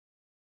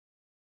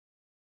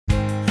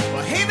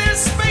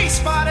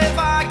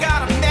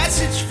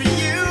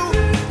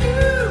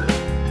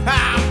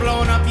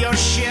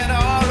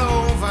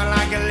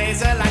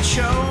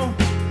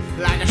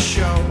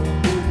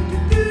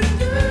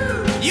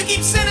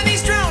sending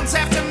these drones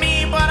after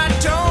me, but I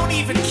don't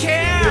even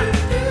care.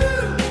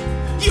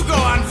 You go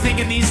on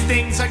thinking these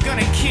things are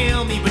gonna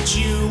kill me, but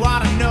you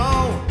ought to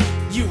know,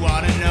 you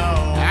ought to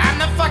know, I'm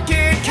the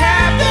fucking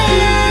captain.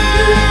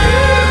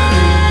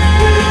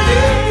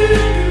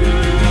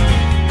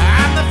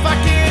 I'm the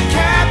fucking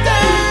captain.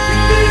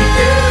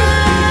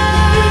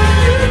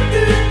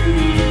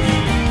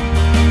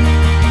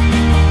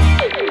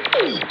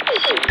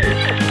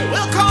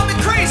 We'll call me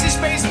crazy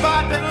space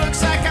bot, but it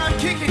looks like I'm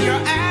kicking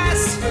your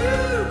ass.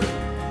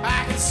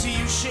 I can see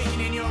you shaking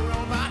in your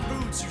robot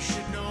boots. You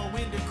should know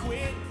when to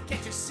quit.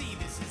 Can't you see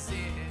this is it?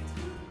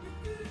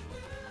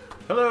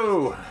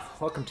 Hello,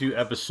 welcome to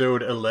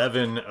episode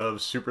 11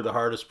 of Super the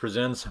Hardest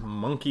presents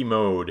Monkey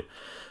Mode.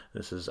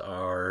 This is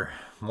our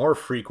more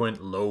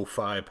frequent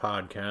lo-fi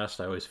podcast.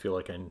 I always feel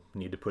like I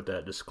need to put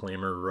that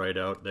disclaimer right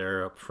out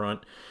there up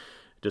front,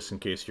 just in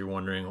case you're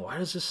wondering, why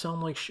does this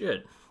sound like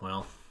shit?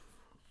 Well,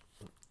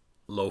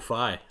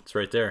 lo-fi, it's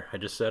right there. I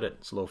just said it,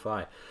 it's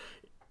lo-fi.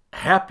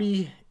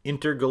 Happy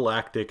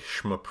Intergalactic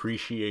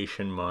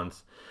Shmuppreciation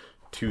Month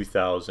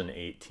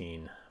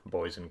 2018,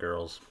 boys and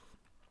girls.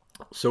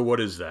 So what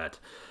is that?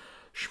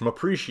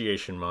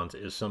 Shmuppreciation Month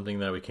is something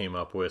that we came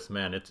up with.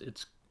 Man,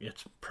 it's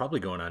probably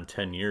going on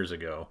 10 years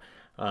ago.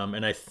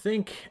 And I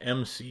think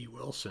MC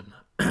Wilson,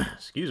 I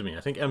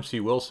think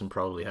MC Wilson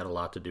probably had a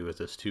lot to do with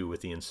this too,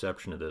 with the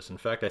inception of this. In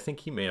fact, I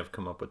think he may have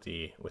come up with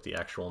the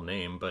actual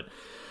name, but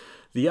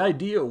the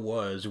idea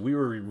was we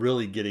were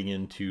really getting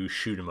into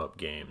shoot 'em up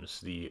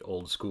games, the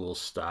old school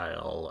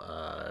style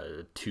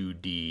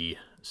 2D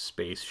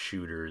space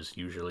shooters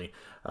usually.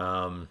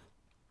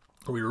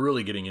 We were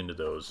really getting into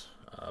those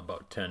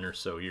about 10 or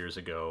so years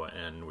ago,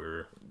 and we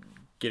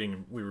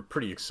were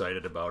pretty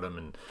excited about them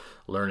and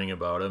learning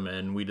about them,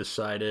 and we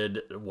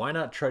decided, why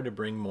not try to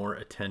bring more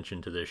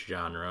attention to this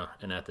genre?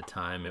 And at the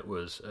time, it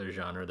was a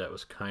genre that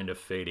was kind of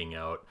fading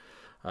out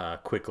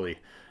quickly,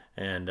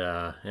 and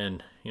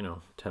 10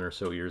 or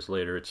so years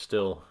later,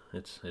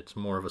 it's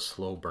more of a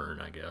slow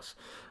burn, I guess.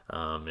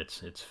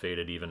 It's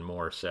faded even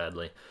more,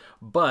 sadly.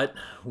 But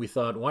we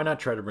thought, why not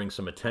try to bring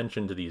some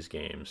attention to these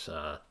games,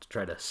 to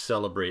try to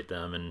celebrate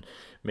them and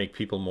make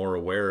people more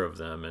aware of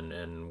them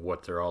and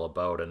what they're all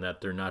about, and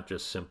that they're not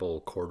just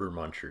simple quarter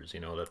munchers.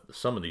 That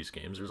some of these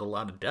games there's a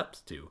lot of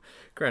depth to.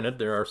 Granted,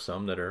 there are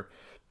some that are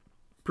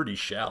pretty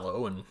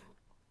shallow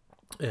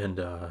and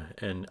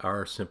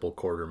are simple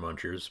quarter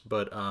munchers,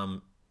 but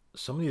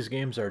some of these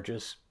games are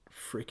just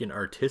freaking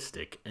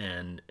artistic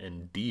and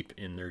deep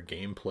in their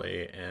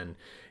gameplay and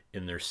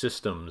in their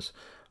systems,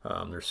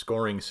 their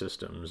scoring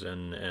systems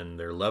and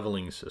their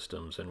leveling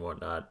systems and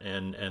whatnot.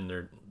 And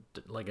they're,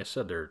 like I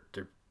said, they're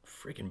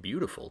freaking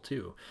beautiful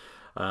too.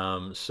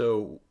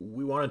 So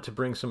we wanted to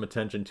bring some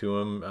attention to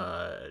them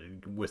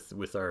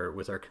with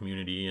our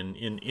community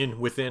and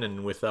within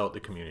and without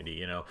the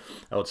community,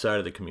 outside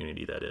of the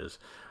community, that is.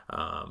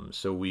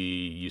 So we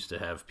used to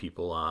have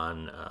people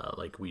on,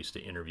 like we used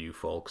to interview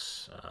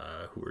folks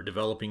who were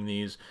developing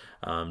these,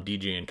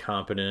 DJ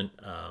Incompetent,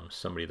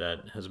 somebody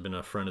that has been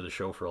a friend of the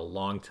show for a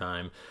long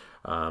time,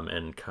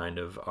 and kind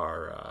of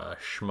our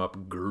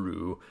shmup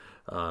guru.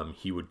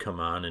 He would come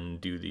on and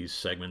do these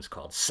segments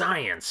called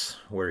Science,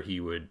 where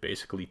he would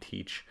basically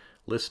teach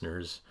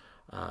listeners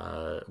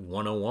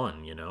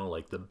 101,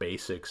 like the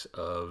basics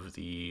of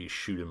the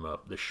shoot 'em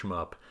up, the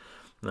shmup.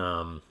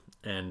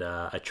 And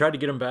I tried to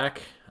get him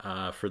back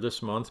for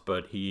this month,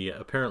 but he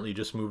apparently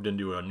just moved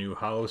into a new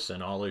house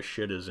and all his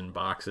shit is in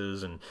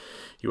boxes, and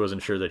he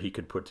wasn't sure that he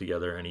could put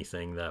together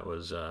anything that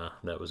was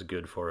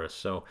good for us.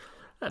 So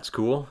that's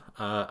cool.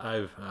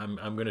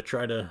 I'm gonna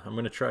try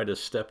to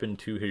step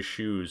into his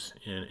shoes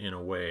in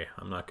a way.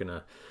 I'm not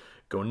gonna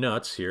go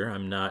nuts here.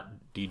 I'm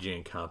not DJ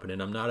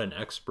Incompetent. I'm not an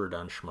expert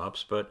on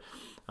shmups, but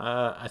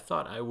I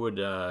thought I would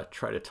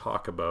try to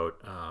talk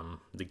about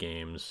the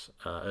games,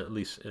 at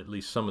least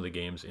some of the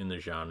games in the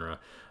genre,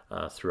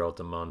 throughout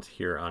the month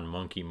here on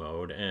Monkey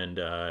Mode. And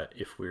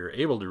if we're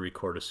able to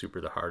record a Super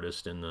the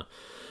Hardest in the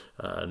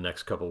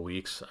next couple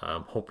weeks,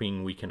 I'm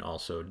hoping we can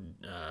also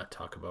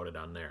talk about it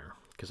on there,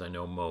 because I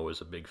know Mo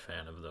is a big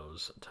fan of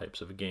those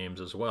types of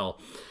games as well.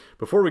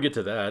 Before we get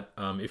to that,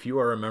 if you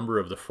are a member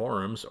of the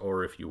forums,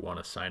 or if you want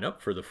to sign up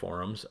for the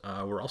forums,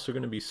 we're also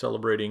going to be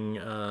celebrating,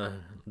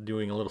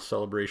 doing a little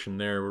celebration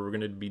there, where we're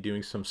going to be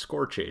doing some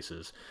score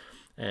chases.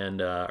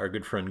 And our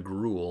good friend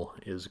Gruel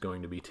is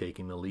going to be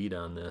taking the lead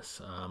on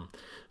this.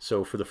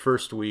 So for the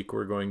first week,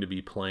 we're going to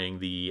be playing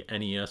the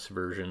NES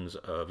versions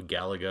of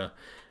Galaga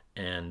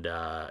and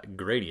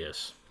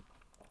Gradius,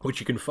 which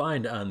you can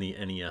find on the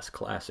NES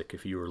Classic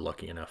if you were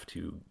lucky enough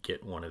to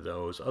get one of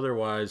those.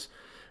 Otherwise,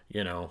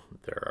 there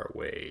are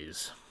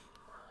ways.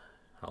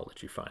 I'll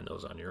let you find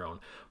those on your own.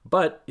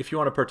 But if you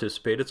want to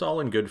participate, it's all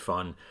in good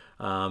fun.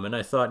 And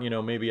I thought,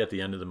 maybe at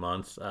the end of the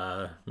month,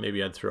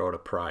 maybe I'd throw out a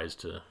prize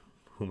to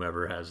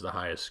whomever has the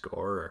highest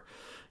score,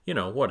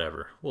 or,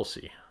 whatever. We'll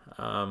see.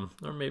 Or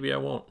maybe I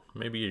won't.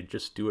 Maybe you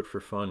just do it for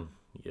fun,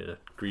 you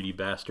greedy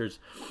bastards.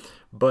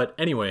 But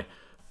anyway,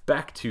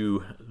 back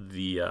to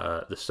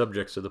the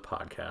subjects of the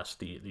podcast,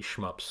 the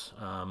shmups.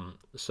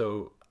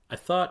 So I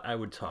thought I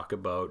would talk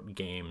about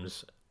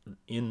games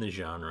in the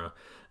genre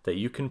that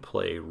you can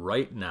play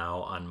right now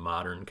on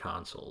modern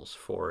consoles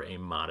for a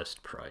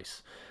modest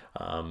price.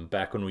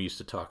 Back when we used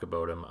to talk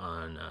about them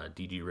on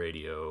DG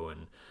Radio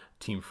and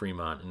Team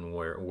Fremont and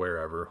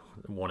wherever,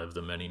 one of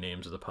the many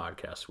names of the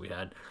podcast we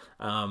had.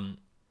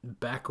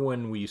 Back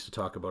when we used to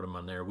talk about them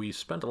on there, we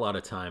spent a lot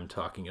of time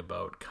talking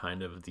about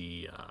kind of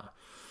the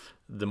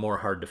more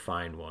hard to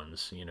find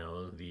ones,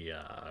 the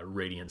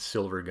Radiant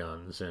Silver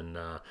Guns and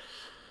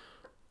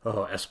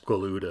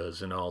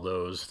Espeludas and all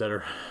those that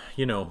are,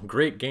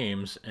 great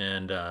games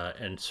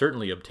and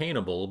certainly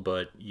obtainable,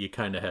 but you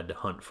kind of had to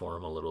hunt for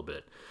them a little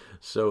bit.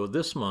 So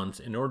this month,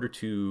 in order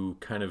to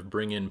kind of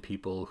bring in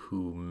people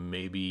who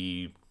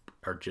maybe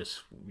are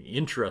just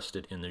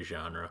interested in the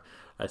genre,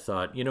 I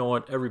thought, you know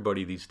what,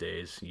 everybody these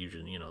days,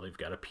 usually, they've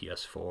got a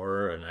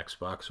PS4, an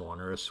Xbox One,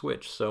 or a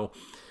Switch. So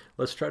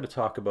let's try to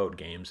talk about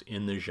games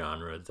in the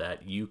genre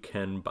that you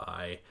can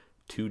buy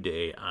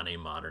today on a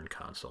modern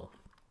console.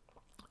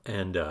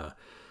 And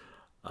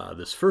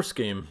this first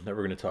game that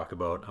we're going to talk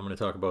about, I'm going to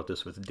talk about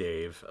this with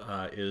Dave,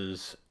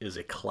 is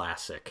a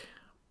classic,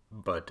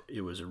 but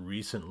it was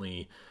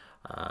recently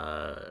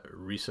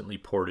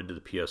ported to the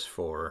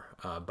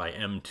PS4 by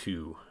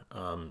M2.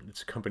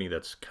 It's a company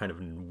that's kind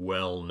of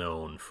well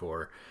known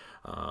for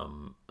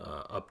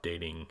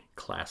updating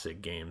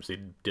classic games. They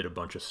did a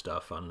bunch of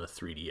stuff on the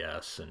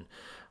 3DS, and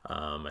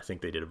I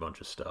think they did a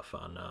bunch of stuff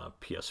on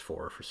PS4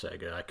 for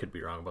Sega. I could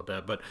be wrong about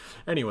that, but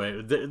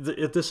anyway,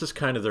 this is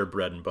kind of their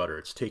bread and butter.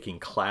 It's taking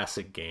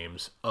classic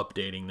games,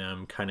 updating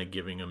them, kind of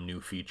giving them new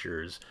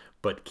features,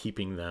 but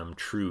keeping them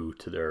true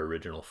to their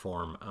original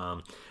form.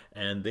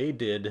 And they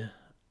did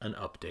an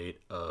update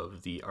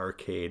of the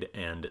arcade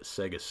and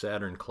Sega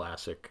Saturn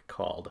classic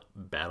called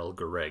Battle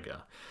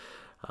Garegga.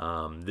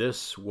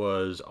 This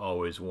was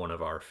always one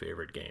of our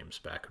favorite games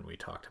back when we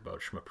talked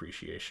about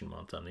Shmuppreciation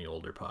Month on the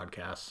older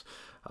podcasts.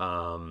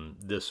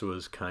 This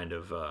was kind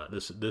of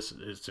this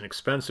it's an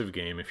expensive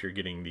game if you're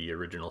getting the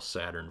original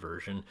Saturn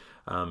version.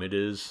 It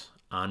is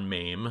on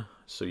MAME,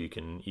 so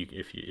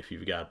if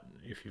you've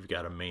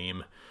got a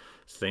MAME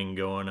thing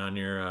going on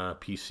your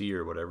PC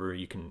or whatever,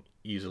 you can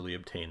easily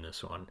obtain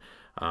this one.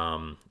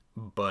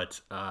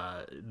 But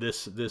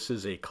this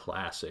is a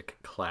classic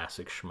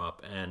shmup,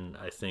 and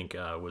I think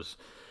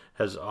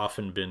has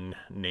often been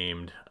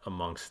named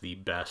amongst the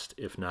best,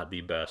 if not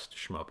the best,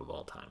 shmup of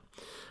all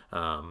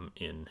time.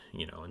 In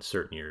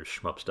certain years,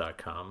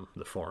 shmups.com,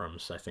 the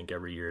forums, I think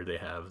every year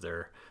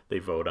they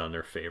vote on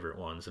their favorite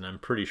ones, and I'm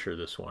pretty sure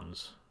this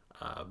one's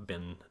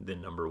been the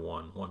number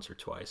one once or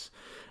twice.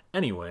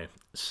 Anyway,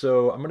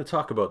 so I'm going to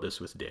talk about this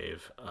with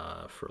Dave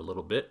for a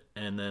little bit,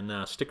 and then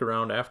stick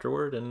around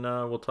afterward, and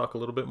we'll talk a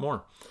little bit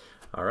more.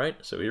 All right,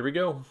 so here we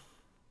go.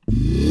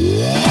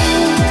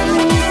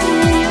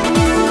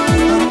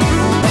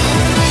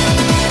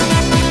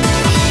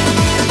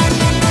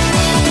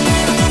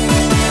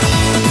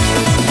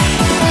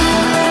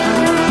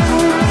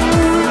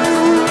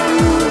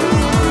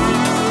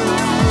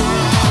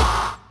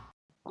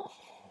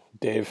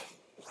 Dave.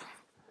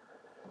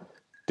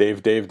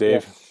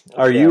 Yeah.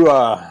 Are you,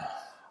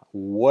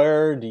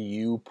 where do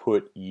you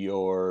put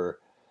your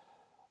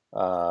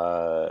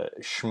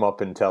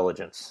shmup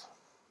intelligence?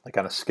 Like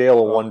on a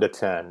scale of 1 to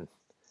 10,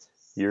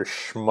 your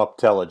shmup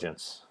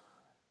intelligence.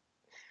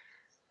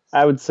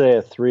 I would say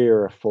a 3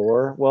 or a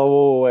 4.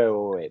 Well,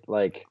 wait.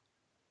 Like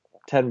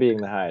 10 being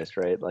the highest,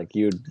 right? Like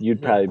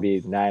you'd probably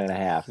be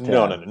 9.5. 10.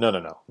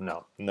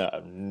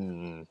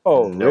 No.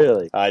 Oh,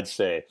 really? I'd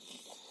say.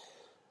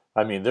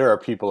 I mean, there are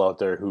people out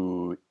there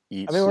who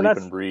eat, sleep,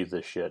 and breathe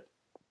this shit.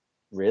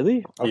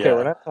 Really? Okay, yeah.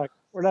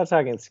 We're not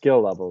talking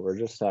skill level. We're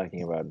just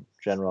talking about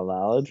general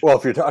knowledge. Well,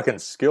 if you're talking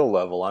skill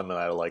level, I'm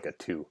at like a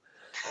 2.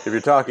 If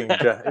you're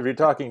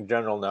talking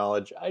general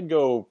knowledge, I'd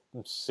go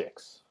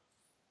 6.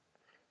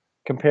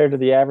 Compared to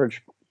the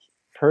average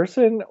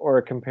person,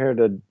 or compared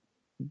to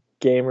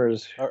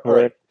gamers? All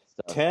right.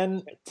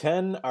 10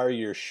 are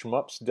your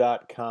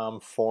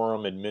shmups.com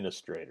forum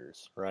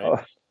administrators, right? Oh,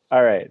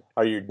 all right.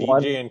 Are your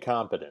DJ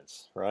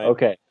incompetence, right?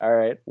 Okay, all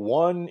right.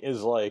 1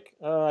 is like,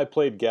 I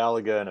played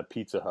Galaga in a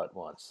Pizza Hut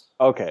once.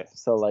 Okay,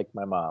 so like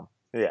my mom.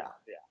 Yeah.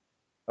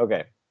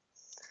 Okay.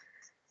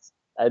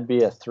 I'd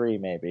be a 3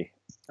 maybe.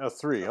 A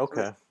 3,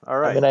 okay. All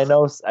right. I mean, I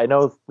know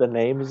the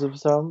names of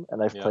some,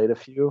 and I've played a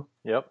few.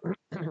 Yep.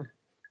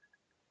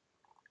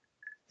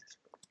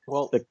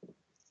 Well,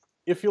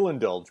 if you'll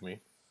indulge me.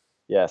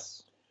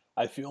 Yes.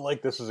 I feel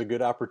like this is a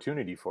good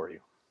opportunity for you.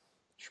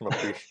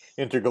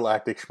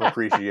 Intergalactic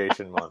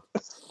Shmuppreciation Month.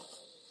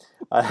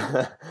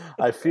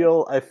 I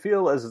feel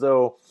as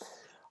though,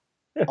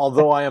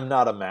 although I am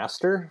not a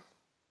master,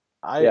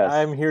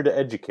 I'm here to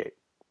educate.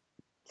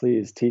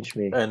 Please teach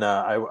me. And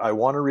I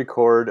want to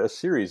record a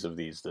series of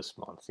these this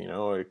month.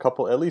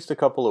 At least a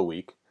couple a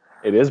week.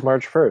 It is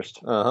March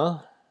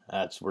 1st.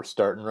 We're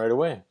starting right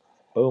away.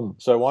 Boom.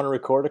 So I want to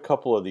record a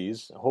couple of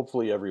these,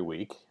 hopefully every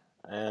week,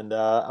 and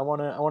I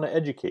want to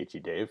educate you,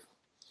 Dave.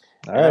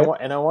 All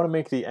right. I want to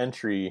make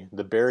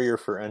the barrier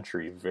for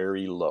entry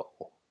very low.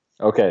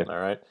 Okay. All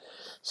right.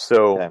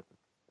 So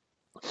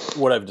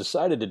what I've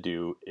decided to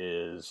do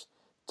is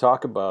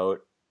talk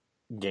about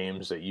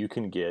games that you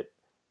can get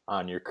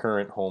on your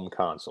current home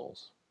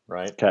consoles,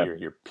 right? Okay.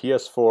 Your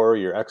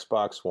PS4, your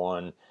Xbox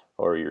One,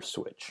 or your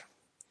Switch,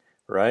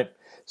 right?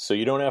 So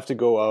you don't have to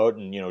go out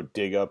and,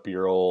 dig up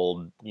your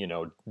old,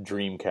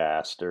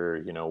 Dreamcast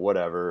or,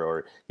 whatever,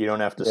 or you don't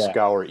have to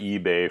scour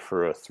eBay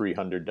for a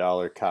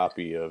 $300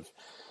 copy of,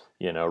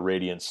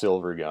 Radiant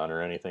Silvergun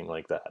or anything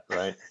like that,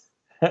 right?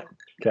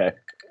 Okay.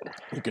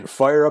 You can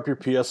fire up your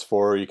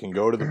PS4, you can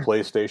go to the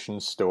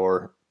PlayStation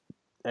Store,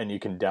 and you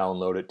can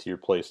download it to your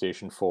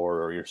PlayStation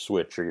 4 or your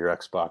Switch or your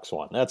Xbox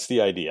One. That's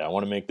the idea. I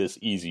want to make this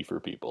easy for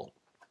people,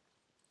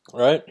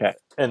 right? Okay.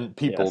 And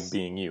people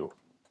being you.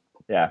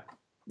 Yeah.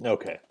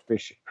 Okay.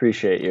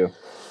 Appreciate you.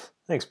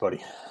 Thanks,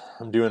 buddy.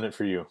 I'm doing it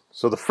for you.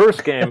 So the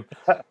first game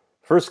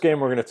we're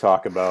going to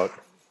talk about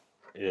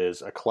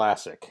is a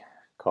classic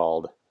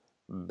called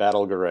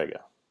Battle Garegga.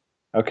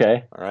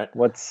 Okay. All right.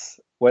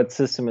 What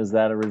system is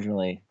that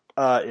originally?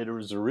 It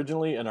was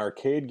originally an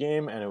arcade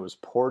game, and it was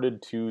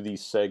ported to the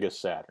Sega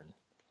Saturn.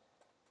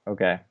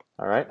 Okay.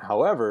 All right.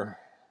 However,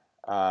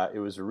 it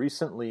was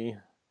recently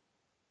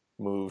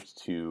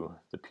moved to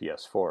the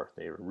PS4.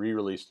 They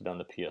re-released it on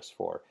the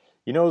PS4.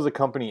 You know the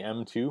company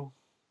M2?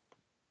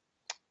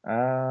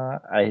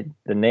 The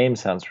name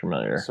sounds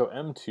familiar. So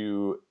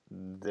M2,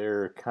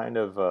 they're kind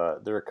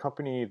of they're a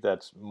company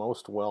that's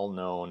most well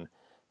known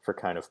for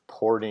kind of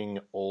porting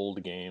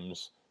old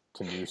games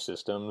to new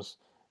systems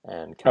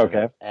and kind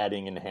of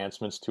adding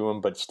enhancements to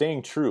them, but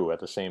staying true at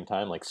the same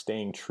time, like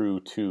staying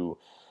true to,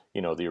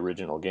 the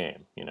original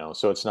game,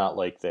 So it's not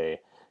like they,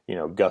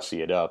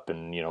 gussy it up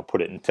and,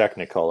 put it in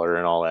Technicolor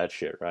and all that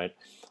shit, right?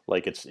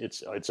 Like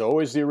it's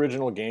always the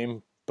original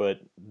game, but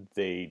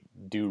they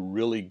do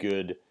really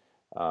good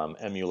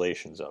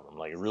emulations of them,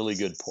 like really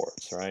good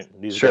ports, right?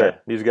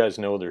 These guys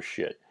know their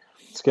shit.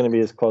 It's going to be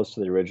as close to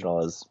the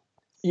original as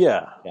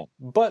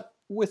but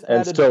with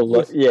and added still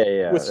with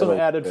some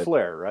added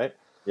flair, right?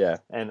 Yeah,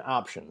 and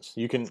options.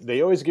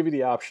 They always give you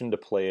the option to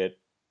play it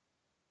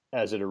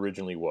as it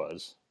originally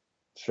was.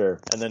 Sure.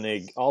 And then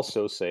they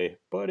also say,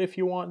 but if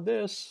you want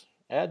this,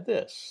 add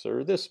this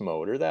or this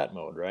mode or that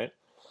mode, right?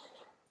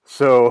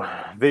 So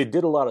they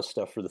did a lot of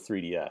stuff for the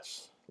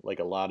 3DS, like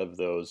a lot of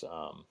those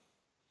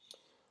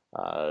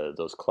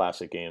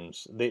classic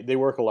games. They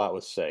work a lot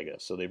with Sega,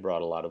 so they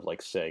brought a lot of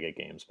like Sega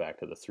games back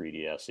to the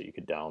 3DS that you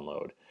could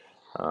download.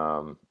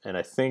 And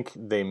I think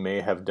they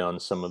may have done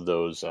some of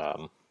those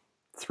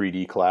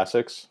 3D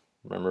classics.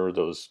 Remember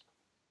those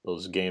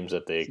games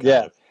that they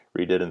kind of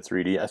redid in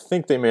 3D? I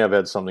think they may have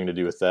had something to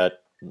do with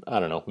that. I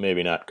don't know.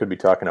 Maybe not. Could be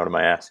talking out of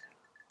my ass.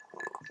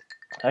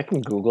 I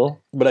can Google.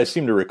 But I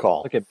seem to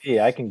recall. Look at me.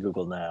 I can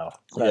Google now.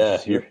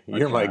 Yeah,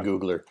 you're my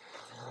Googler.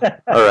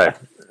 All right.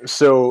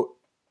 So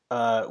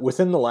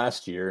within the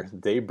last year,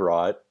 they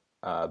brought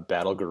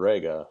Battle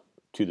Garegga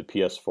to the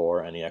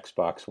PS4 and the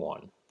Xbox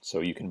One.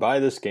 So you can buy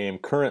this game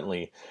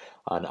currently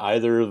on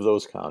either of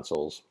those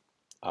consoles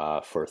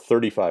for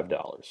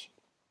 $35.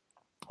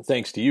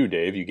 Thanks to you,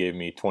 Dave. You gave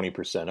me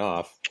 20%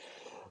 off.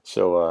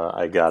 So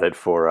I got it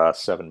for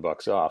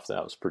 $7 off.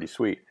 That was pretty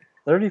sweet.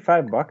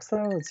 $35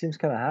 though? It seems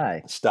kind of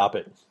high. Stop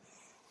it.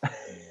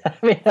 I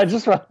mean, I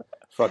just want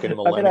fucking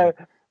millennial.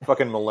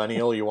 Fucking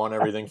millennial, you want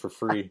everything for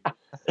free.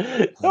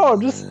 No,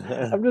 I'm just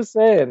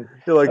saying.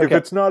 You're like, if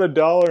it's not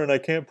 $1 and I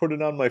can't put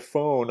it on my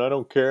phone, I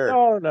don't care.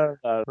 No.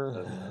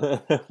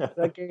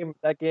 That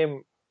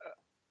game.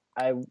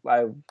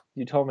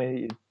 You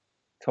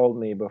told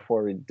me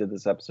before we did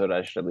this episode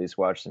I should at least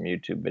watch some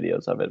YouTube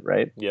videos of it,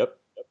 right? Yep.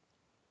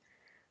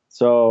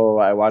 So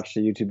I watched a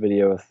YouTube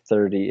video of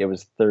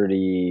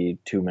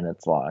 32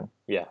 minutes long.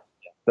 Yeah.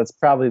 That's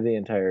probably the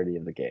entirety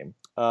of the game.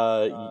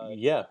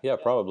 Yeah,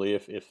 probably.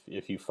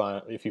 If you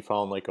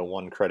found like a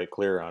 1 credit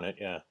clear on it,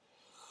 yeah.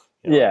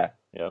 Yeah.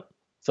 Yep.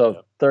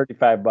 So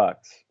 $35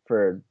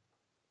 for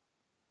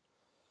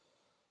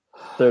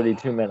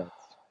 32 minutes.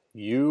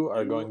 You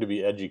are going to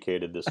be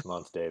educated this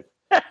month, Dave.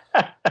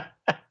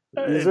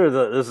 This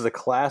is a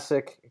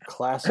classic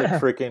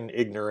freaking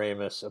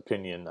ignoramus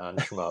opinion on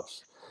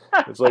shmups.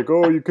 It's like,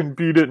 oh, you can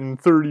beat it in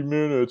 30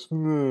 minutes.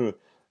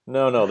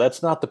 No,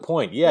 that's not the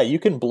point. Yeah, you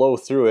can blow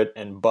through it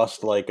and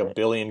bust like a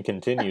billion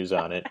continues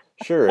on it.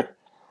 Sure.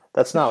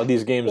 That's not what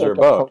these games are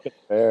about.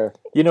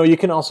 You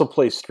can also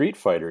play Street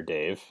Fighter,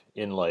 Dave,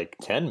 in like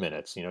 10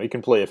 minutes. You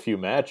can play a few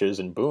matches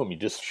and boom, you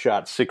just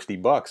shot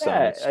 $60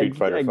 on Street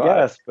Fighter 5. I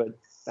guess, but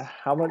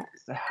how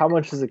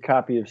much is a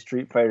copy of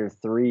Street Fighter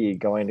 3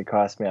 going to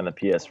cost me on the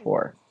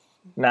PS4?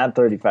 Not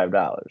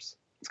 $35.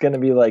 It's going to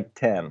be like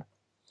 10.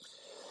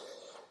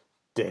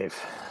 Dave,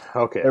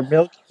 okay. They're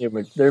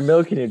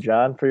milking you,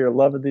 John, for your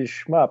love of these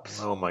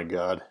shmups. Oh my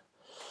God.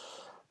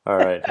 All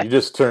right, you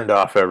just turned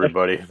off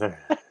everybody.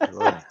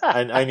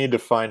 I need to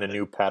find a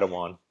new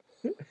Padawan.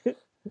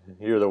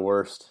 You're the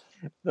worst.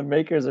 The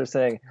makers are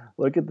saying,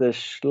 look at this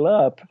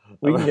schlup.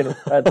 We can get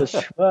the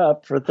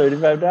shmup for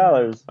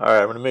 $35. All right,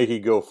 I'm going to make you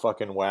go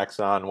fucking wax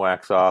on,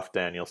 wax off,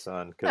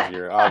 Daniel-san, because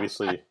you're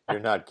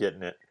not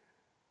getting it.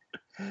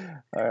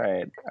 All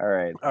right.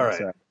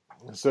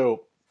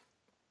 So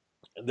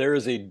there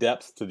is a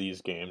depth to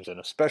these games, and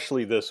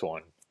especially this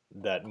one,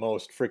 that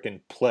most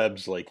freaking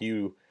plebs like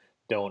you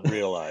don't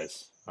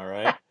realize. All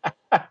right,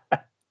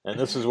 and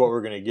this is what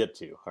we're gonna get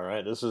to. All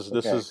right, this is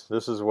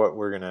what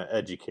we're gonna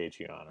educate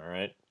you on. All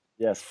right,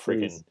 Yes,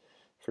 please.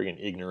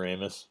 Freaking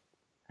ignoramus.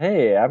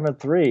 Hey, I'm a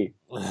 3.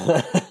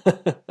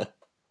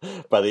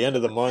 By the end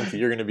of the month,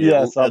 you're gonna be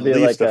Yes, I'll at be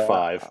least like a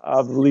 5.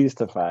 At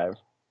least a 5.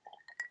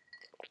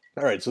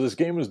 All right, so this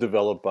game was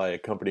developed by a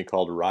company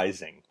called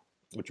Rising,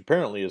 which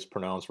apparently is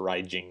pronounced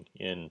Raijing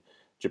in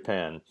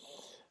Japan.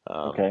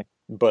 Okay.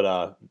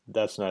 But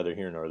that's neither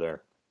here nor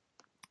there.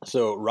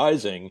 So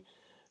Rising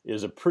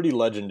is a pretty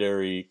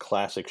legendary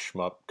classic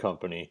shmup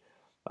company.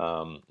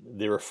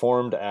 They were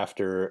formed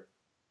after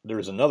there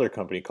was another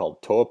company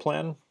called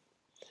Toaplan,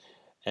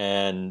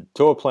 and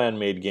Toaplan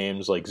made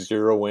games like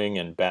Zero Wing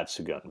and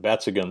Batsugun.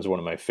 Batsugun's one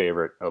of my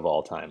favorite of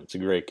all time. It's a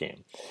great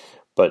game.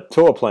 But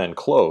Toaplan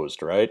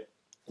closed, right?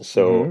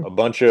 So a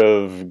bunch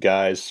of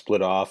guys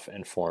split off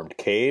and formed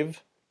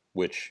Cave,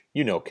 which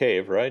you know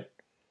Cave, right?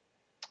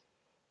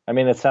 I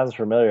mean, it sounds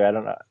familiar. I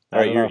don't know. All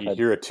right,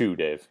 you're a 2,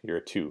 Dave. You're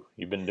a 2.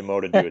 You've been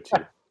demoted to a 2.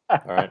 All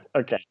right.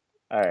 Okay.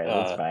 All right,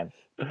 that's fine.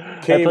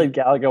 Cave... I played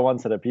Galaga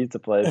once at a pizza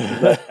place.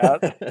 Does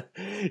that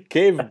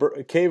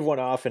count? Cave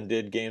went off and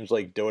did games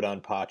like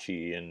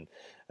Dodonpachi and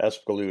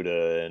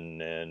Espgaluda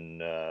and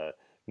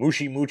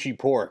Mushi Mushi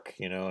Pork,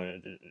 you know.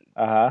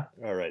 Uh-huh.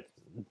 All right.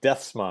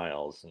 Death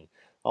Smiles and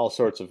all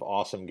sorts of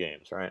awesome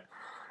games, right?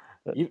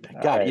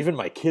 Right. Even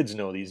my kids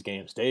know these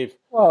games, Dave.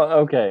 Well,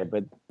 okay,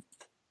 but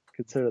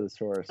consider the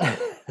source.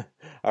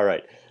 All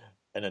right.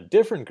 And a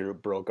different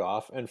group broke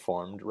off and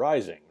formed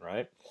Rising,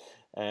 right?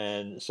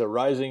 And so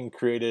Rising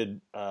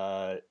created,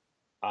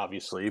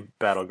 obviously,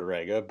 Battle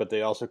Garegga, but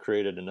they also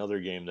created another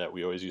game that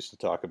we always used to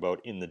talk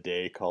about in the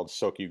day called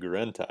Sokyu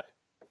Gurentai.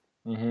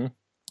 Mm-hmm.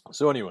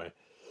 So anyway,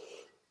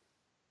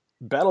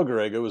 Battle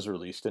Garegga was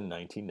released in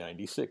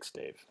 1996,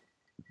 Dave.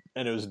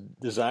 And it was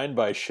designed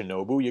by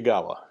Shinobu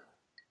Yagawa.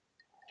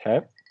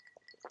 Okay.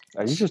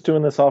 Are you just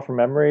doing this all from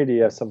memory, or do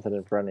you have something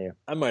in front of you?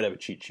 I might have a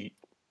cheat sheet.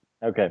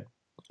 Okay.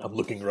 I'm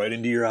looking right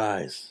into your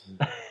eyes.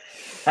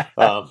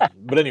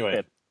 But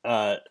anyway,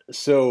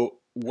 so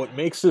what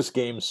makes this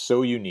game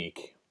so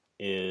unique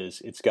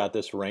is it's got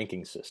this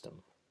ranking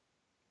system.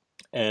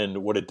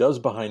 And what it does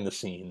behind the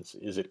scenes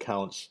is it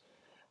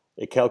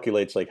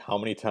calculates like how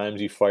many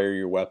times you fire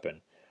your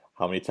weapon,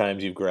 how many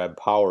times you've grabbed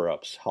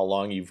power-ups, how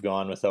long you've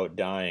gone without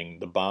dying,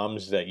 the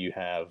bombs that you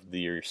have,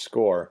 your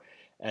score,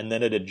 and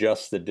then it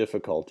adjusts the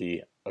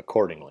difficulty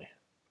accordingly.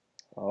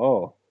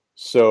 Oh.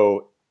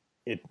 So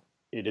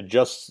it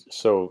adjusts.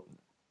 So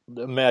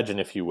imagine,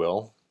 if you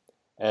will,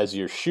 as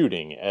you're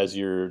shooting, as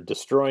you're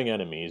destroying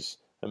enemies,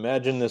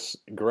 imagine this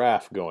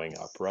graph going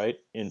up, right?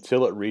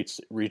 Until it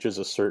reaches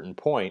a certain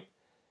point.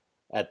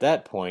 At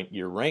that point,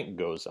 your rank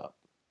goes up.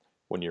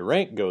 When your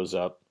rank goes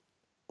up,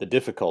 the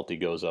difficulty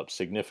goes up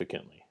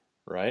significantly,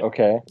 right?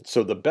 Okay.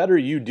 So the better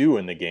you do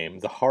in the game,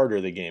 the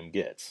harder the game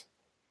gets.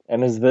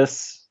 And is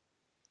this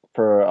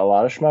for a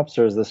lot of shmups,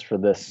 or is this for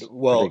this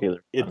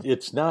particular one?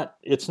 It's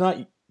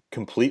not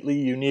completely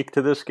unique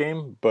to this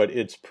game, but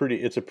it's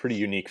a pretty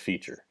unique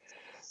feature,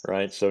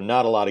 right? So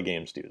not a lot of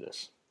games do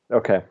this.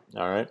 Okay.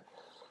 All right.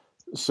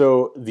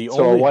 So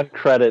a 1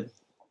 credit.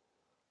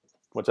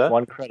 What's that?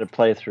 1 credit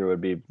playthrough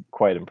would be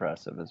quite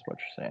impressive, is what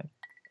you're saying.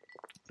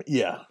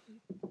 Yeah.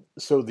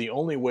 So the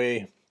only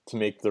way to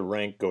make the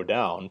rank go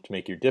down, to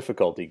make your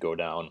difficulty go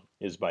down,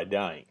 is by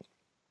dying.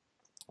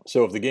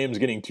 So if the game's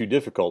getting too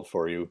difficult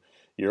for you,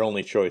 your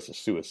only choice is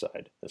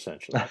suicide,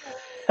 essentially.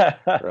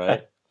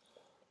 Right?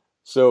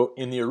 So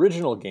in the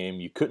original game,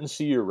 you couldn't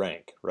see your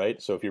rank,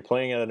 right? So if you're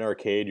playing at an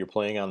arcade, you're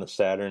playing on the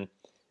Saturn,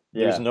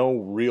 there's no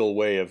real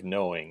way of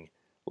knowing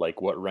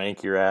like what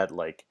rank you're at,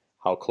 like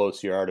how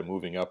close you are to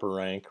moving up a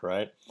rank,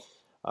 right?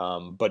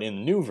 But in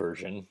the new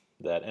version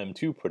that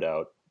M2 put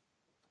out,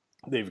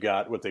 they've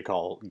got what they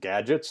call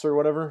gadgets or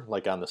whatever,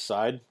 like on the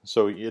side.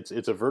 So it's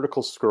a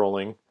vertical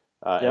scrolling,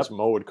 as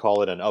Mo would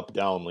call it, an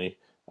up-downly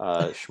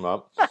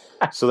shmup.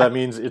 So that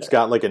means it's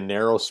got like a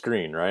narrow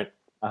screen, right?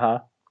 Uh-huh.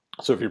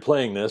 So if you're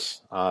playing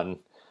this on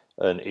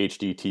an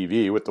HD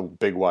TV with the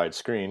big wide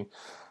screen,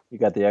 you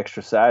got the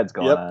extra sides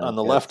going on. On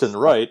the left and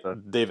right,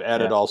 they've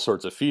added all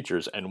sorts of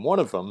features, and one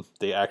of them,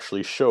 they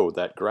actually show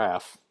that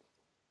graph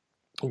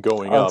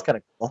going up. That's kind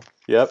of cool.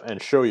 Yep,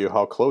 and show you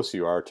how close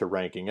you are to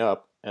ranking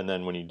up. And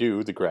then when you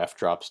do, the graph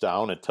drops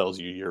down. It tells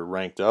you you're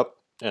ranked up,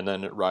 and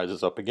then it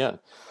rises up again.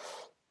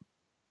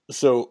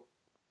 So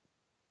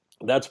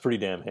that's pretty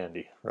damn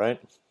handy,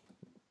 right?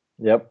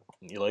 Yep.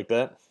 You like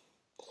that?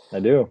 I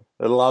do.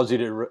 It allows you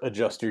to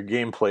adjust your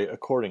gameplay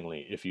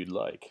accordingly if you'd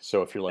like.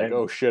 So if you're like,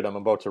 oh shit, I'm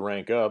about to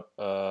rank up,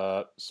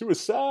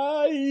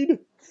 suicide!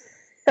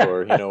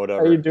 Or,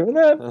 whatever. Are you doing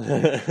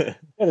that?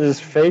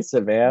 Just face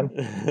it, man.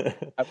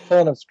 I'm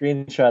pulling up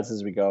screenshots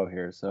as we go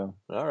here, so.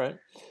 All right.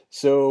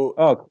 So.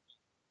 Oh,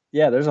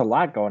 yeah, there's a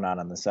lot going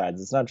on the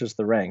sides. It's not just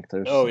the rank.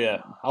 Oh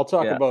yeah, I'll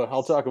talk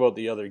about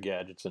the other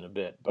gadgets in a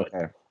bit, but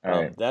okay. All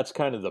right. That's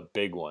kind of the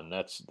big one.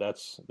 That's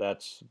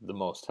the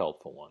most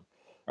helpful one.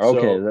 Okay,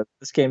 So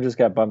this game just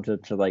got bumped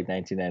up to like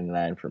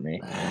 19.99 for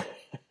me.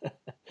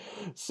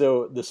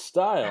 so the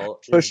style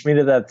is Push me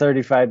to that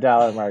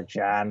 $35 mark,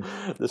 John.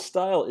 the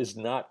style is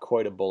not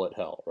quite a bullet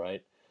hell,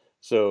 right?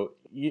 So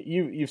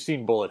you've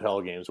seen bullet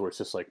hell games where it's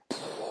just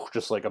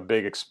like a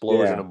big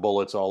explosion Yeah, of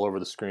bullets all over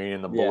the screen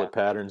and the yeah, bullet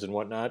patterns and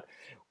whatnot.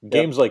 yep.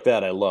 Games like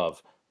that I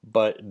love,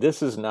 but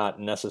this is not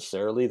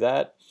necessarily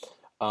that.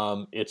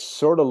 It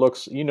sort of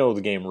looks, you know,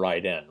 the game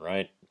Raiden,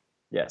 right?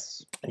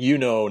 Yes, You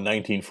know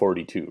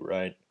 1942,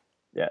 right?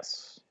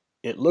 yes.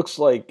 It looks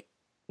like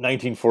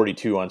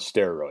 1942 on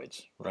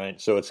steroids, right?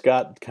 So it's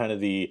got kind of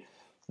the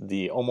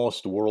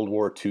almost World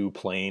War II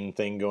plane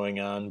thing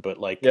going on, but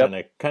like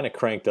Yep. kind of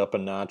cranked up a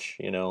notch,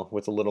 you know,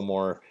 with a little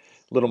more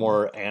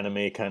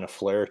anime kind of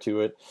flair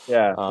to it.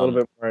 Yeah, a little Um,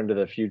 bit more into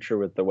the future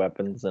with the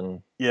weapons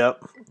and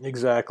yep,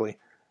 exactly.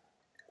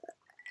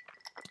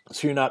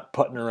 So you're not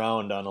putting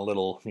around on a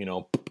little, yeah.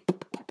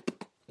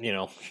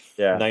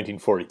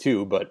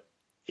 1942, but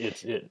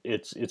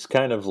it's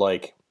kind of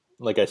like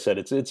I said,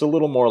 it's a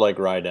little more like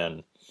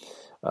Raiden.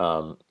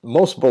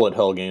 Most bullet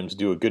hell games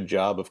do a good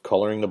job of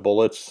coloring the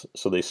bullets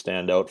so they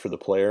stand out for the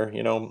player.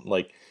 You know,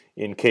 like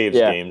in Caves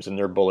Yeah. games and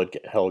their bullet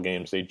hell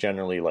games, they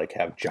generally like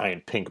have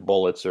giant pink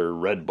bullets or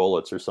red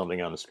bullets or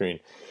something on the screen.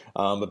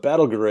 But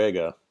Battle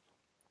Garegga,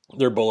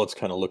 their bullets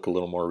kind of look a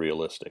little more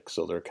realistic,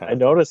 so I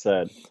noticed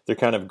that. they're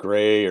kind of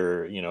gray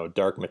or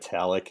dark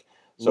metallic.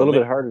 A So little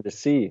bit harder to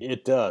see.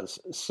 it does.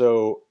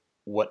 So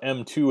what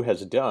M2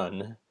 has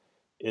done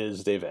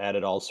is they've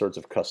added all sorts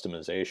of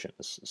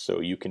customizations. So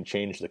you can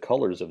change the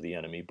colors of the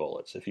enemy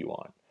bullets if you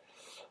want.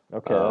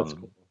 Okay, that's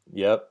cool.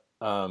 Yep.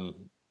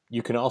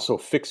 You can also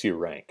fix your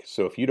rank.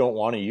 So if you don't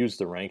want to use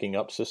the ranking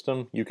up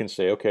system, you can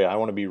say, okay, I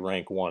want to be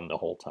rank 1 the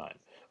whole time.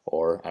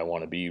 Or I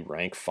want to be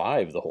rank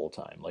 5 the whole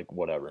time, like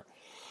whatever.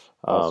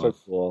 Also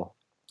cool.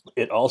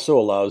 It also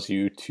allows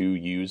you to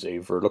use a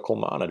vertical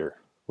monitor,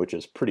 which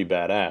is pretty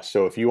badass.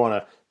 So if you want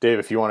to, Dave,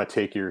 if you want to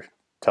take your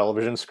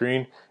television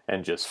screen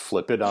and just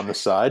flip it on the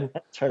side,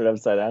 Turn it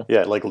upside down.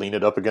 yeah, like lean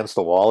it up against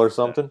the wall or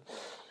something.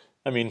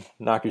 I mean,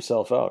 knock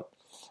yourself out.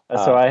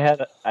 So I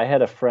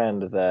had a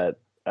friend that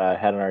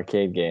had an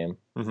arcade game,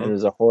 and it Mhm.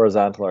 was a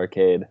horizontal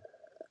arcade,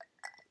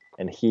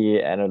 and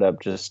he ended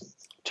up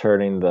just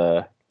turning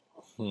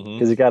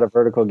because he got a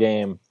vertical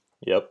game.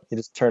 Yep. He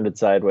just turned it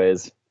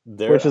sideways,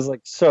 There, which is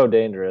like so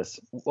dangerous.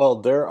 well,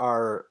 there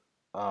are.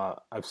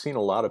 I've seen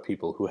a lot of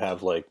people who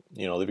have like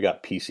they've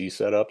got PC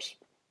setups,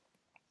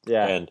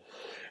 Yeah, and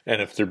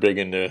if they're big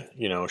into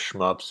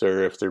shmups,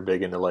 or if they're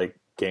big into like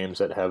games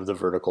that have the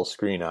vertical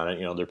screen on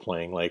it, they're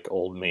playing like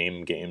old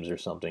MAME games or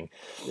something.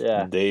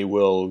 yeah, They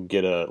will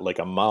get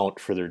a mount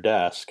for their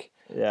desk,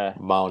 yeah.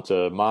 mount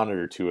a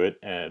monitor to it,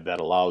 and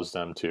that allows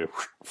them to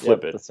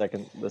flip Yep,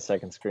 it. the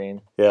second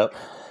screen. Yep.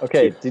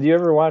 Okay, did you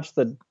ever watch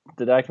the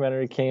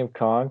documentary King of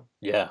Kong?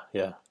 Yeah.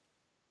 Yeah.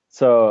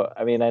 So,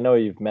 I mean, I know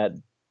you've met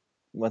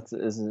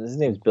his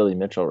name's Billy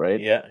Mitchell, right?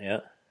 Yeah. Yeah.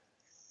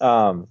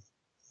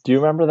 Do you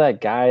remember that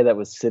guy that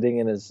was sitting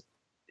in his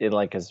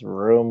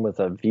room with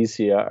a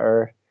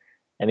VCR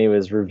and he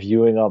was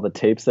reviewing all the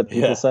tapes that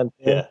people Yeah. sent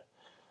in? Yeah.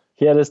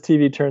 He had his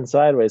TV turned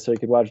sideways so he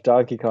could watch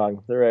Donkey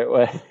Kong the right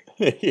way.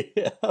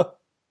 Yeah.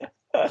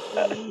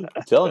 I'm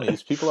telling you,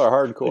 these people are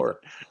hardcore.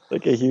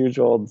 Like a huge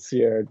old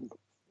CRT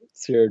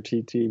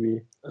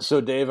TV.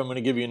 So, Dave, I'm going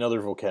to give you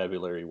another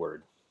vocabulary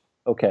word.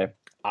 Okay.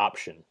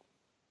 Option.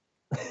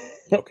 Okay.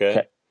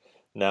 Okay.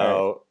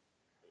 Now,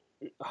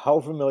 how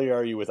familiar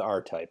are you with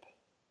R-Type?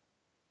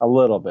 A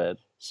little bit.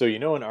 So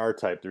in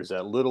R-Type, there's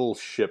that little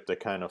ship that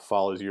kind of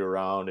follows you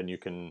around, and you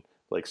can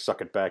like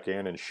suck it back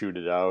in and shoot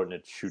it out, and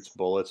it shoots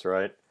bullets,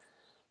 right?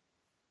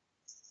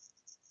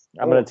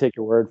 I'm going to take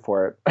your word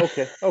for it.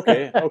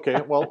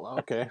 Okay. Well,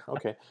 okay.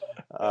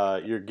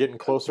 You're getting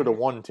closer to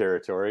 1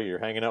 territory. You're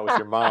hanging out with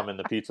your mom in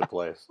the pizza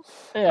place.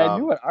 Hey, I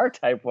knew what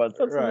R-Type was.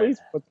 That's right. at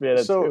least puts me at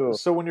a 2.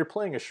 So when you're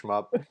playing a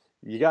shmup,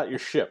 you got your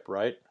ship,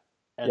 right?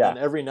 And Yeah.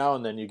 then every now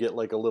and then you get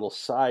like a little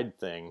side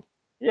thing,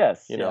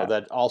 Yes.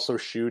 that also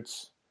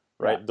shoots,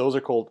 right? Yeah. Those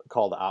are called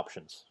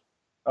options.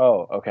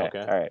 Oh, okay.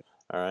 Okay.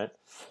 All right.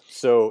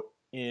 So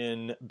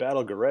in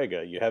Battle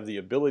Garegga, you have the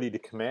ability to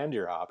command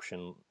your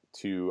option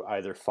to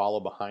either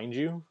follow behind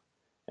you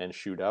and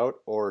shoot out,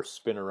 or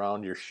spin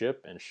around your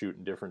ship and shoot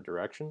in different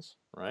directions,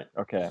 right?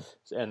 Okay.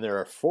 And there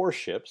are 4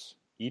 ships.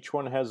 Each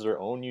one has their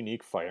own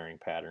unique firing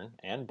pattern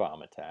and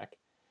bomb attack,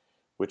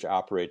 which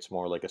operates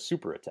more like a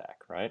super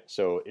attack, right?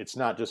 So it's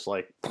not just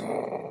like,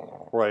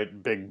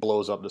 right, big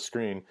blows up the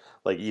screen.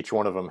 Like each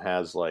one of them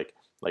has like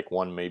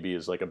one maybe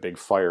is like a big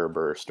fire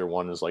burst, or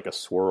one is like a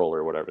swirl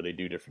or whatever. They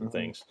do different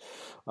things.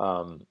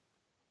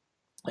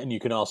 And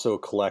you can also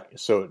collect.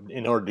 So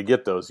in order to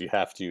get those, you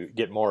have to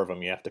get more of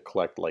them. You have to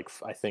collect like,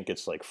 I think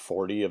it's like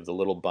 40 of the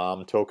little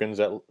bomb tokens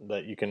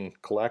that you can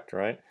collect,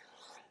 right?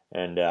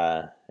 And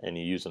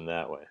you use them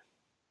that way.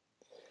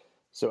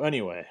 So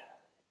anyway,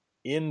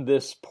 in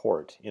this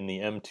port, in the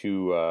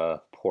M2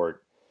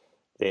 port,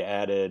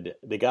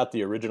 they got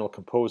the original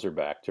composer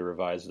back to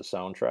revise the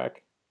soundtrack.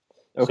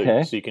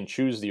 Okay. So you can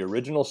choose the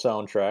original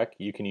soundtrack.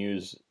 You can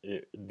use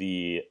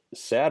the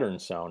Saturn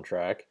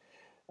soundtrack,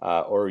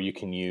 or you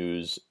can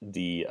use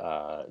the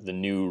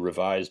new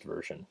revised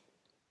version.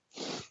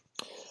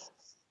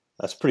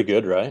 That's pretty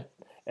good, right?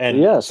 And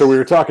Yes. so we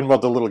were talking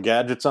about the little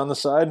gadgets on the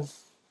side.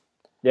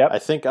 Yep. I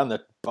think on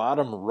the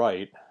bottom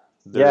right,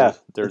 It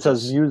there's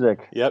says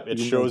music. Yep, it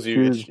You shows can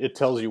you. choose. It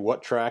tells you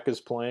what track is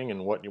playing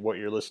and what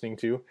you're listening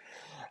to.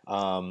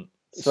 So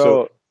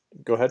So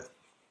go ahead.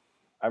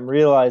 I'm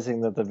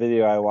realizing that the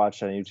video I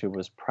watched on YouTube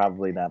was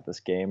probably not this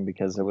game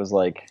because it was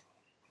like,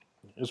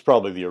 It's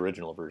probably the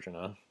original version,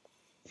 huh?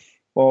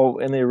 well,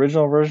 in the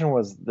original version,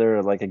 was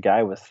there like a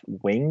guy with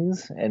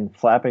wings and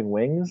flapping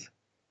wings?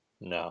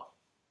 No,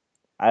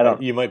 I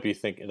don't. you might be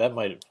thinking that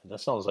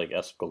sounds like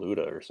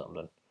Escaluda or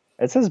something.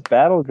 It says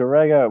Battle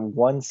Garegga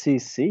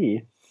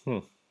 1cc.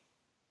 Yeah,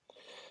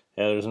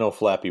 there's no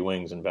flappy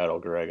wings in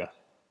Battle Garegga.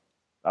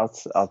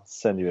 I'll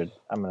send you it.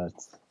 I'm gonna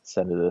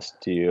send this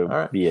to you All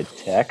right. via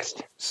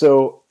text.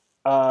 So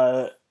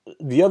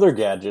the other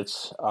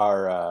gadgets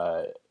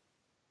are.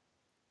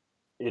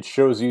 It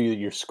shows you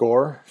your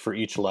score for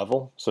each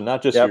level. So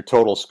not just your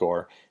total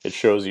score. It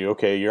shows you,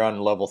 okay, you're on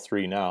level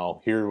 3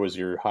 now. Here was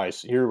your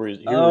Here were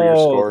your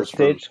scores. The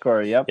stage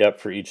score. Yep. Yep,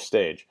 for each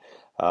stage.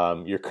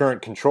 Your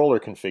current controller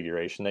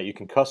configuration that you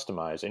can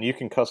customize, and you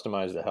can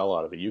customize the hell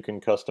out of it. You can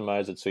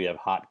customize it so you have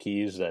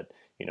hotkeys that,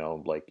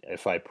 like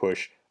if I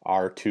push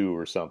R2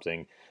 or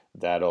something,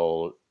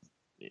 that'll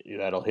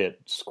hit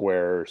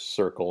square,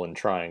 circle, and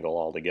triangle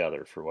all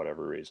together for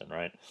whatever reason,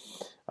 right?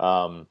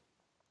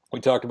 We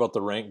talked about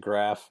the rank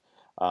graph.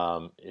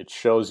 It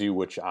shows you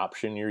which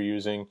option you're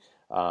using.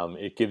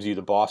 It gives you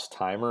the boss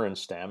timer and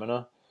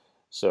stamina.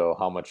 So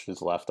how much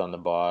is left on the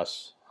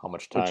boss, how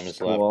much time is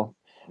left.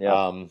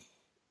 Yep.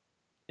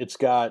 It's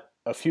got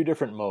a few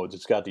different modes.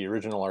 It's got the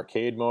original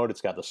arcade mode. It's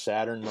got the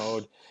Saturn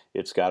mode.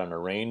 It's got an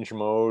arrange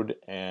mode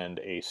and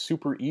a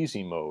super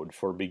easy mode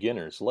for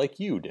beginners like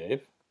you,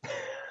 Dave.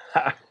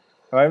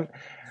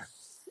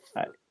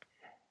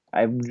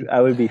 I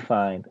would be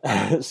fine.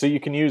 So you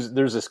can use,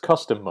 there's this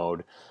custom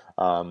mode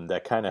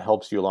that kind of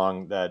helps you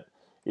along, that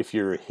if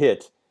you're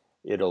hit,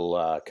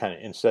 it'll kind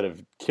of, instead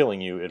of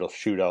killing you, it'll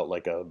shoot out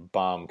like a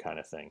bomb kind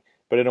of thing.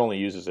 But it only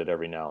uses it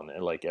every now and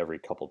then, like every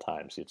couple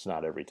times. It's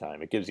not every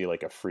time. It gives you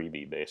like a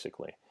freebie,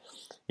 basically.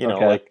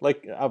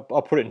 Like I'll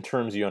put it in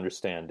terms you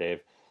understand, Dave.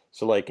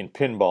 So like in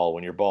pinball,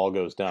 when your ball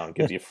goes down, it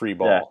gives you a free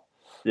ball.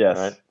 Yes.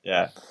 Right?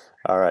 Yeah.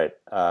 All right.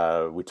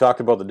 We talked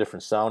about the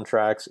different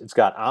soundtracks. It's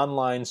got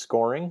online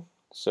scoring,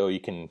 so you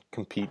can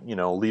compete,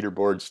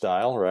 leaderboard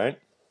style, right?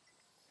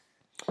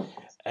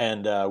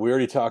 And we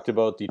already talked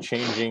about the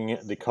changing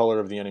the color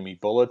of the enemy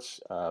bullets,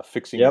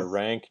 fixing your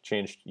rank.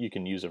 You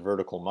can use a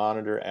vertical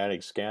monitor, adding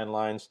scan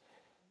lines.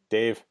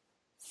 Dave,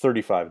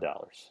 $35.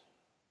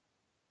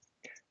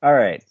 All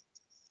right.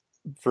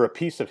 For a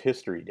piece of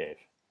history, Dave.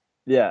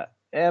 Yeah,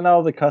 and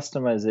all the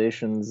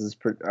customizations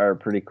are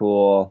pretty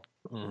cool.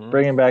 Mm-hmm.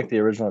 Bringing back the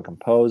original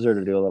composer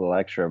to do a little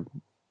extra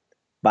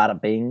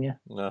bada bing.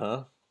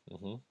 Uh-huh.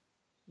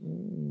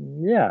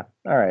 Mm-hmm. Yeah,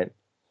 all right.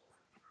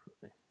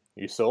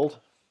 You sold?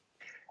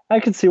 I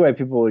could see why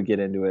people would get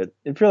into it.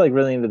 If you're like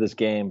really into this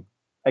game,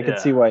 I could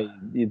see why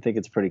you'd think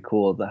it's pretty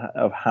cool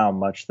of how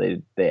much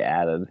they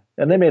added,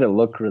 and they made it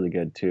look really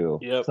good too.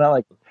 Yep. It's not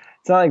like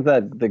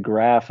the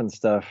graph and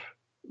stuff.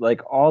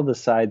 Like all the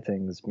side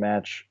things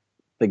match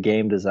the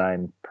game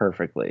design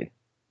perfectly.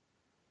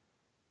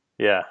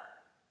 Yeah.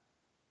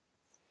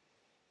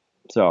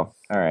 So,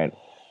 all right.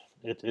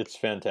 It's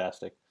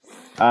fantastic.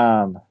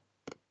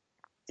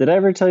 Did I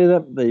ever tell you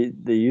that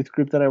the youth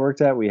group that I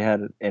worked at, we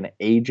had an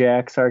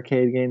Ajax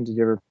arcade game? Did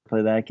you ever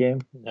play that game?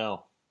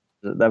 No.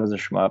 That was a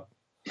shmup.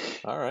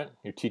 All right.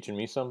 You're teaching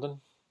me something?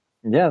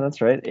 Yeah,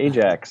 that's right.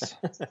 Ajax.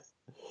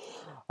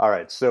 All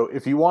right. So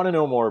if you want to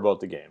know more about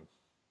the game,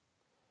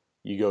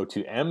 you go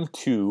to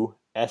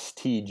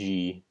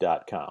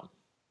m2stg.com.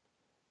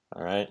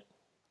 All right.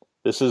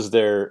 This is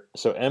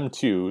so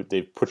M2,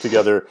 they've put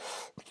together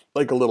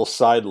like a little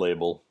side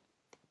label,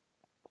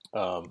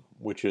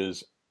 which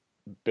is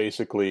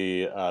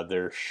basically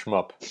their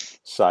shmup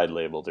side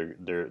label.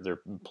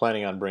 They're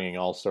planning on bringing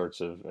all sorts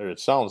of, or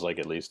it sounds like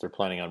at least they're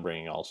planning on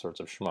bringing all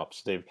sorts of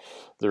shmups. They've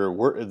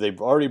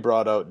already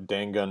brought out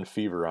Dangun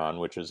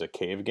Feveron, which is a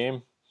cave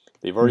game.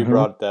 They've already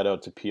brought that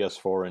out to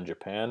PS4 in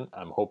Japan.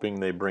 I'm hoping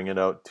they bring it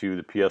out to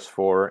the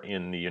PS4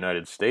 in the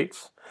United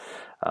States.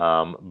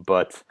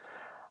 But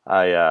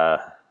I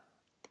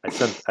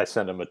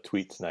sent him a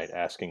tweet tonight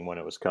asking when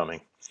it was coming.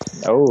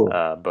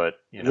 Oh, but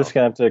you're just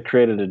gonna have to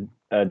create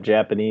a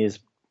Japanese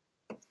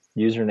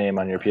username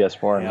on your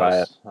PS4 and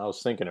buy it. I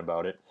was thinking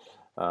about it.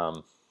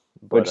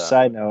 Which,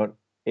 side note,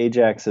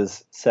 Ajax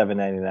is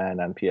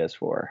 $7.99 on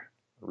PS4.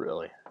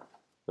 Really?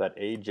 That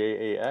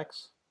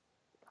AJAX?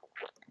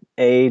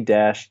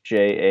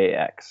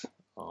 A-JAX.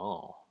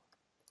 Oh,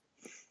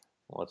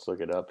 let's look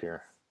it up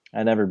here.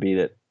 I never beat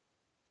it.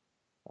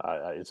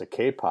 It's a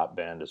K-pop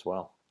band as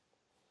well.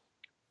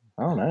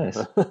 Oh, nice.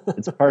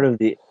 It's part of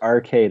the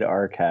Arcade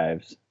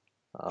Archives.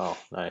 Oh,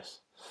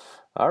 nice.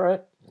 All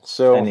right.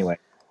 So anyway,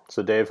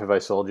 So, Dave, have I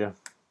sold you?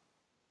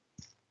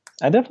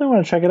 I definitely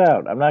want to check it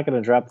out. I'm not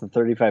going to drop the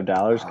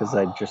 $35 because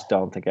I just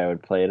don't think I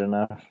would play it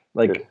enough.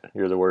 Like,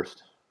 you're the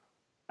worst.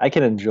 I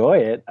can enjoy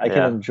it. I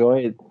can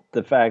enjoy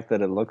the fact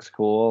that it looks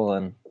cool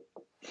and.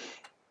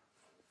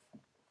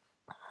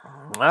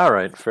 All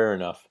right, fair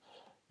enough.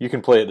 You can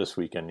play it this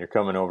weekend. You're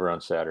coming over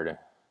on Saturday.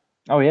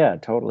 Oh yeah,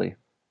 totally.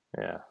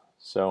 Yeah,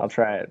 so I'll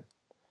try it.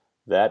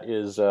 That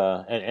is,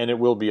 and it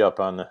will be up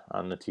on the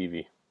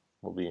TV.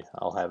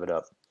 I'll have it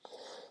up.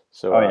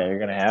 So. Oh yeah, you're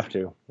gonna have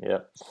to.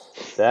 Yep.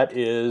 That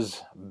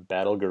is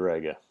Battle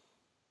Garegga.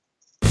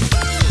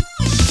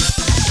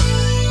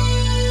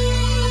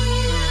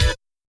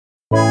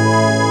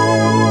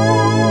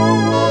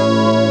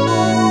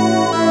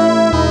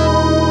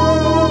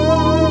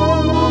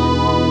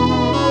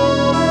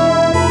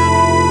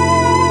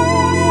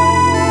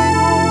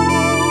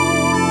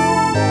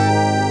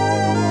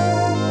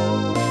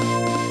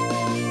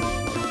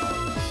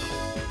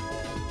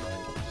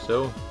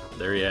 So,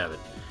 there you have it.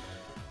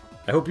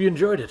 I hope you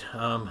enjoyed it.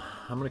 I'm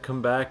going to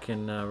come back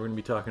and we're going to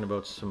be talking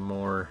about some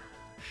more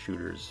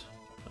shooters,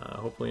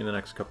 hopefully in the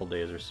next couple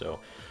days or so.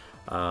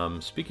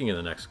 Speaking of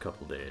the next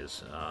couple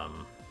days,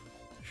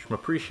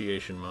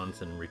 Shmuppreciation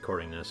Month and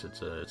recording this,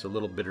 it's a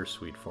little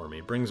bittersweet for me.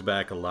 It brings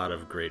back a lot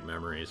of great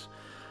memories.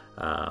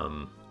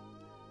 But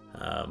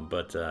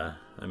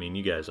I mean,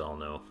 you guys all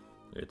know.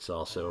 It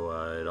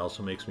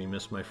also makes me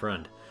miss my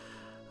friend.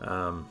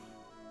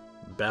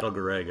 Battle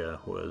Garegga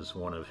was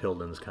one of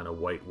Hilden's kind of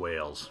white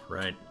whales,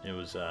 right? It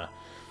was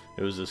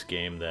this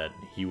game that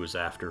he was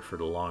after for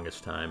the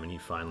longest time, and he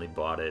finally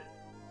bought it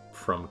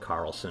from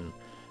Carlson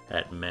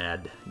at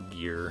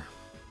madgear.com,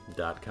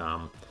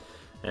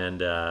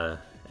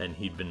 and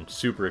he'd been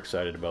super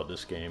excited about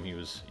this game. He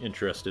was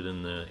interested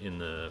in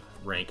the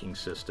ranking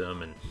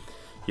system, and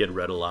he had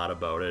read a lot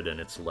about it and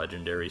its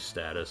legendary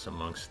status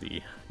amongst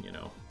the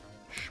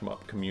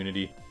shmup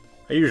community.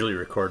 I usually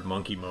record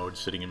monkey mode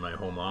sitting in my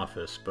home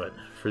office, but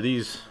for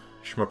these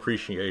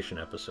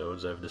Shmuppreciation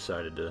episodes, I've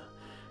decided to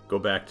go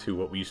back to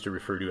what we used to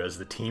refer to as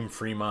the Team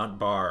Fremont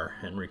Bar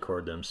and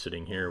record them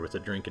sitting here with a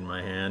drink in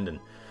my hand and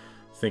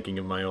thinking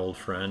of my old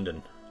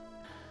friend.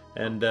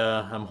 And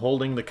I'm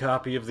holding the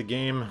copy of the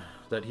game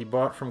that he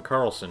bought from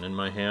Carlson in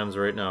my hands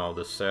right now,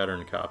 the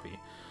Saturn copy.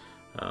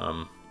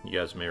 You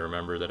guys may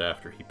remember that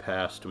after he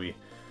passed, we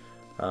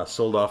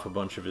sold off a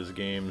bunch of his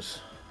games.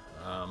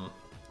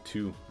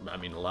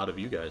 A lot of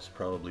you guys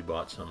probably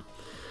bought some.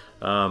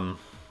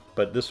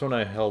 But this one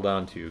I held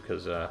on to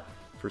because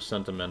for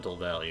sentimental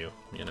value,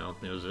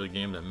 it was a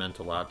game that meant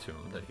a lot to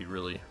him, that he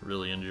really,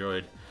 really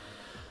enjoyed.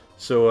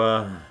 So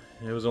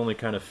it was only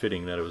kind of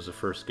fitting that it was the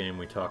first game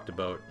we talked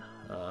about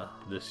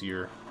this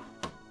year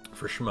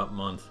for Shmup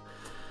Month.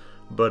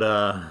 But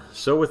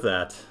so with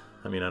that,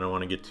 I don't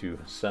want to get too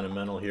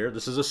sentimental here.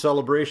 This is a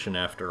celebration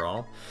after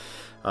all.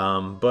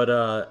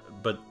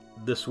 But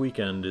this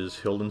weekend is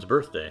Hilden's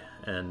birthday,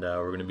 and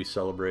we're going to be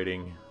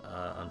celebrating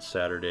on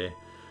Saturday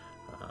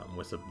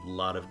with a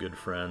lot of good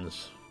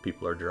friends.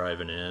 People are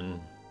driving in.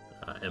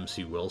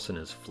 MC Wilson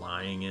is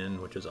flying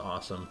in, which is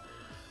awesome.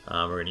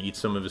 We're going to eat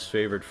some of his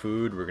favorite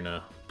food. We're going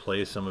to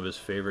play some of his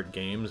favorite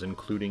games,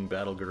 including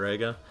Battle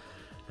Garegga.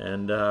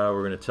 And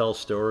we're going to tell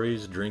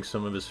stories, drink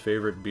some of his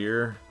favorite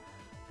beer,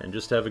 and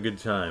just have a good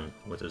time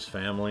with his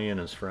family and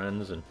his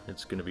friends. And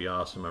it's going to be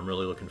awesome. I'm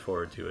really looking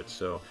forward to it.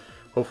 So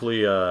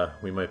hopefully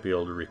we might be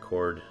able to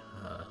record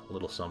a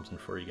little something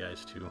for you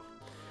guys too.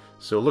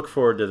 So look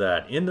forward to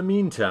that. In the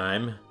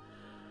meantime,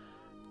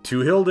 to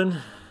Hilden,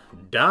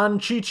 Don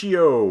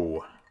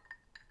Ciccio.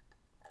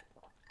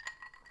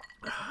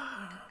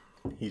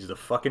 He's the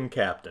fucking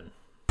captain.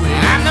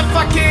 I'm the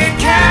fucking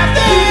captain.